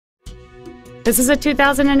This is a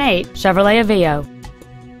 2008 Chevrolet Aveo.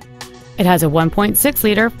 It has a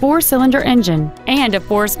 1.6-liter four-cylinder engine and a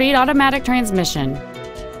 4-speed automatic transmission.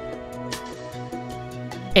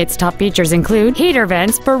 Its top features include heater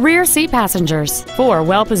vents for rear seat passengers, 4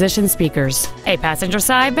 well-positioned speakers, a passenger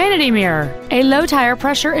side vanity mirror, a low tire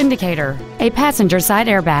pressure indicator, a passenger side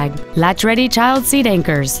airbag, latch-ready child seat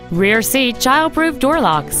anchors, rear seat child-proof door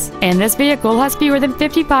locks, and this vehicle has fewer than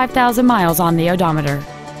 55,000 miles on the odometer.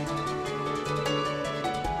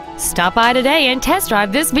 Stop by today and test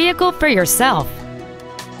drive this vehicle for yourself.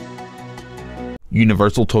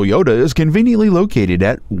 Universal Toyota is conveniently located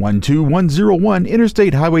at 12101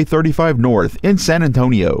 Interstate Highway 35 North in San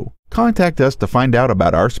Antonio. Contact us to find out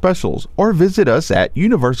about our specials or visit us at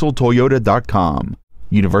universaltoyota.com.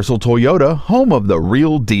 Universal Toyota, home of the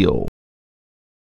real deal.